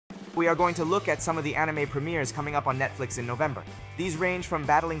We are going to look at some of the anime premieres coming up on Netflix in November. These range from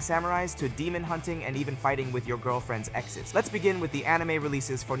battling samurais to demon hunting and even fighting with your girlfriend's exes. Let's begin with the anime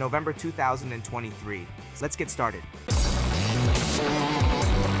releases for November 2023. So let's get started.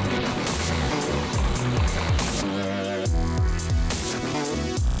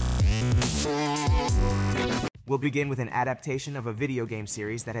 We'll begin with an adaptation of a video game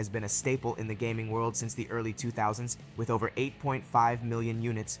series that has been a staple in the gaming world since the early 2000s, with over 8.5 million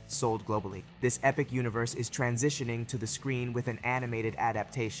units sold globally. This epic universe is transitioning to the screen with an animated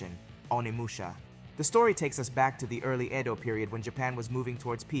adaptation, Onimusha. The story takes us back to the early Edo period when Japan was moving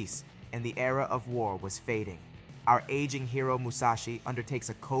towards peace, and the era of war was fading. Our aging hero Musashi undertakes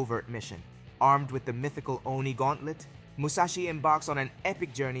a covert mission. Armed with the mythical Oni Gauntlet, Musashi embarks on an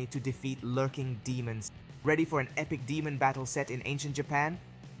epic journey to defeat lurking demons. Ready for an epic demon battle set in ancient Japan?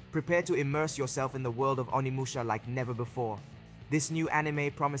 Prepare to immerse yourself in the world of Onimusha like never before. This new anime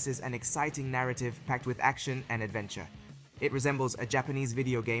promises an exciting narrative packed with action and adventure. It resembles a Japanese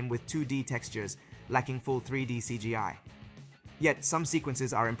video game with 2D textures, lacking full 3D CGI. Yet some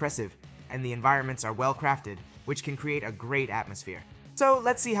sequences are impressive, and the environments are well crafted, which can create a great atmosphere. So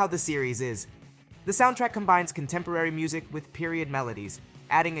let's see how the series is. The soundtrack combines contemporary music with period melodies,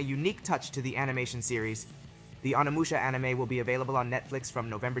 adding a unique touch to the animation series. The Onimusha anime will be available on Netflix from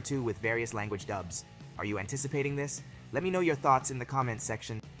November 2 with various language dubs. Are you anticipating this? Let me know your thoughts in the comments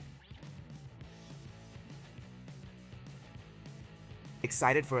section.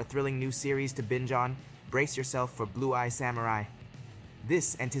 Excited for a thrilling new series to binge on? Brace yourself for Blue Eye Samurai.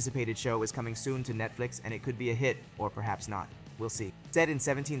 This anticipated show is coming soon to Netflix, and it could be a hit, or perhaps not. We'll see. Set in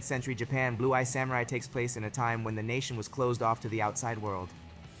 17th century Japan, Blue Eye Samurai takes place in a time when the nation was closed off to the outside world.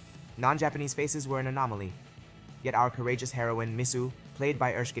 Non-Japanese faces were an anomaly. Yet our courageous heroine, Misu, played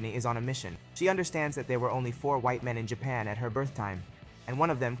by Erskine, is on a mission. She understands that there were only 4 white men in Japan at her birth time, and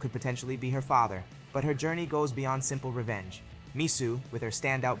one of them could potentially be her father. But her journey goes beyond simple revenge. Misu, with her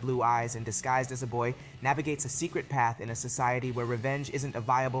standout blue eyes and disguised as a boy, navigates a secret path in a society where revenge isn't a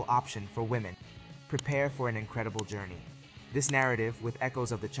viable option for women. Prepare for an incredible journey. This narrative, with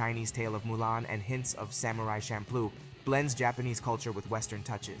echoes of the Chinese tale of Mulan and hints of Samurai Champloo, blends Japanese culture with Western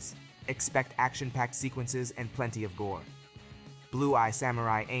touches. Expect action-packed sequences and plenty of gore. Blue Eye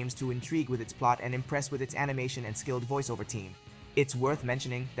Samurai aims to intrigue with its plot and impress with its animation and skilled voiceover team. It's worth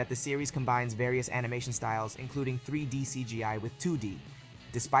mentioning that the series combines various animation styles, including 3D CGI with 2D.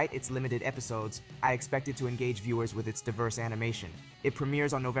 Despite its limited episodes, I expect it to engage viewers with its diverse animation. It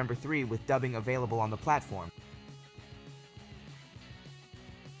premieres on November 3 with dubbing available on the platform.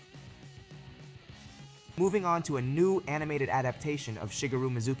 Moving on to a new animated adaptation of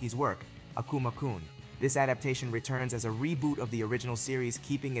Shigeru Mizuki's work, Akuma-Kun. This adaptation returns as a reboot of the original series,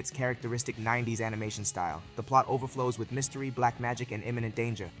 keeping its characteristic 90s animation style. The plot overflows with mystery, black magic, and imminent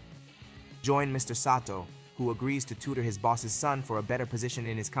danger. Join Mr. Sato, who agrees to tutor his boss's son for a better position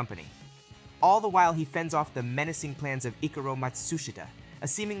in his company. All the while he fends off the menacing plans of Ikaro Matsushita, a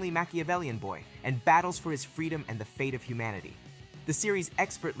seemingly Machiavellian boy, and battles for his freedom and the fate of humanity. The series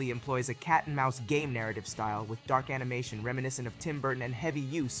expertly employs a cat-and-mouse game narrative style with dark animation reminiscent of Tim Burton and heavy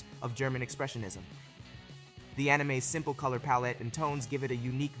use of German expressionism. The anime's simple color palette and tones give it a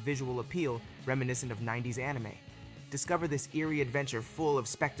unique visual appeal reminiscent of 90s anime. Discover this eerie adventure full of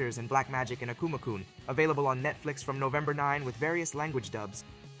specters and black magic in Akuma-Kun, available on Netflix from November 9 with various language dubs.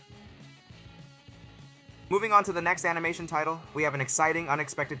 Moving on to the next animation title, we have an exciting,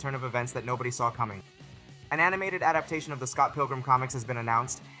 unexpected turn of events that nobody saw coming. An animated adaptation of the Scott Pilgrim comics has been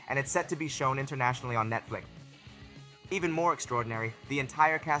announced, and it's set to be shown internationally on Netflix. Even more extraordinary, the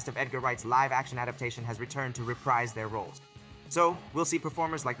entire cast of Edgar Wright's live-action adaptation has returned to reprise their roles. So, we'll see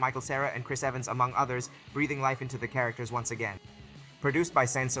performers like Michael Cera and Chris Evans, among others, breathing life into the characters once again. Produced by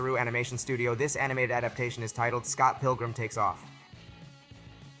Sansaru Animation Studio, this animated adaptation is titled Scott Pilgrim Takes Off.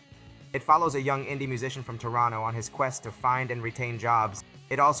 It follows a young indie musician from Toronto on his quest to find and retain jobs.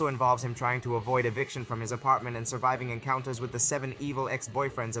 It also involves him trying to avoid eviction from his apartment and surviving encounters with the 7 evil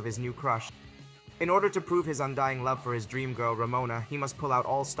ex-boyfriends of his new crush. In order to prove his undying love for his dream girl, Ramona, he must pull out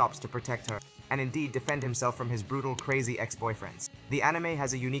all stops to protect her, and indeed defend himself from his brutal, crazy ex-boyfriends. The anime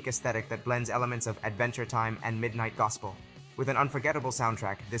has a unique aesthetic that blends elements of Adventure Time and Midnight Gospel. With an unforgettable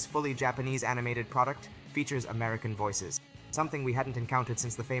soundtrack, this fully Japanese animated product features American voices, something we hadn't encountered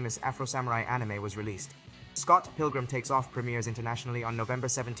since the famous Afro Samurai anime was released. Scott Pilgrim Takes Off premieres internationally on November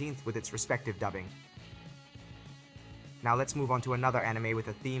 17th with its respective dubbing. Now let's move on to another anime with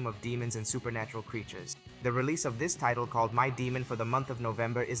a theme of demons and supernatural creatures. The release of this title, called My Demon, for the month of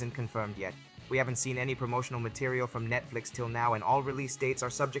November isn't confirmed yet. We haven't seen any promotional material from Netflix till now, and all release dates are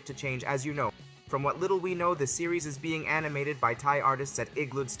subject to change, as you know. From what little we know, the series is being animated by Thai artists at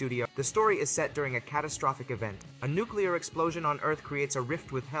Iglud Studio. The story is set during a catastrophic event. A nuclear explosion on Earth creates a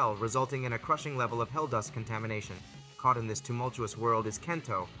rift with Hell, resulting in a crushing level of hell dust contamination. Caught in this tumultuous world is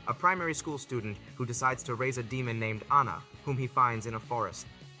Kento, a primary school student who decides to raise a demon named Anna, whom he finds in a forest.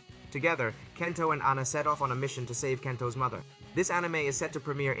 Together, Kento and Anna set off on a mission to save Kento's mother. This anime is set to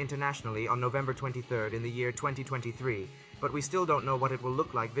premiere internationally on November 23rd in the year 2023, but we still don't know what it will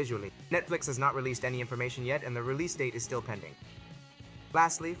look like visually. Netflix has not released any information yet, and the release date is still pending.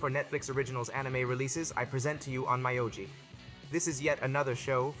 Lastly, for Netflix Originals anime releases, I present to you Onmyoji. This is yet another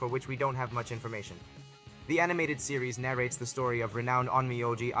show for which we don't have much information. The animated series narrates the story of renowned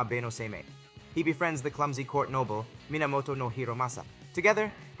Onmyoji Abe no Seimei. He befriends the clumsy court noble, Minamoto no Hiromasa.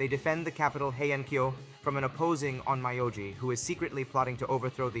 Together, they defend the capital Heian-kyo from an opposing Onmyoji who is secretly plotting to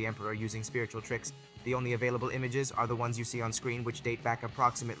overthrow the emperor using spiritual tricks. The only available images are the ones you see on screen, which date back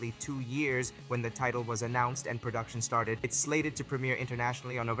approximately 2 years when the title was announced and production started. It's slated to premiere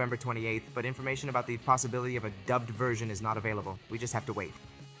internationally on November 28th, but information about the possibility of a dubbed version is not available. We just have to wait.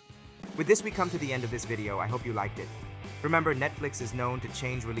 With this, we come to the end of this video. I hope you liked it. Remember, Netflix is known to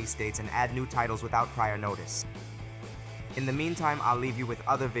change release dates and add new titles without prior notice. In the meantime, I'll leave you with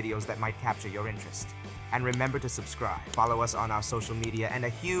other videos that might capture your interest. And remember to subscribe, follow us on our social media, and a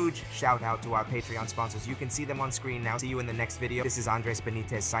huge shout out to our Patreon sponsors. You can see them on screen now. See you in the next video. This is Andres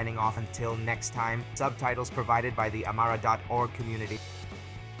Benitez signing off until next time. Subtitles provided by the Amara.org community.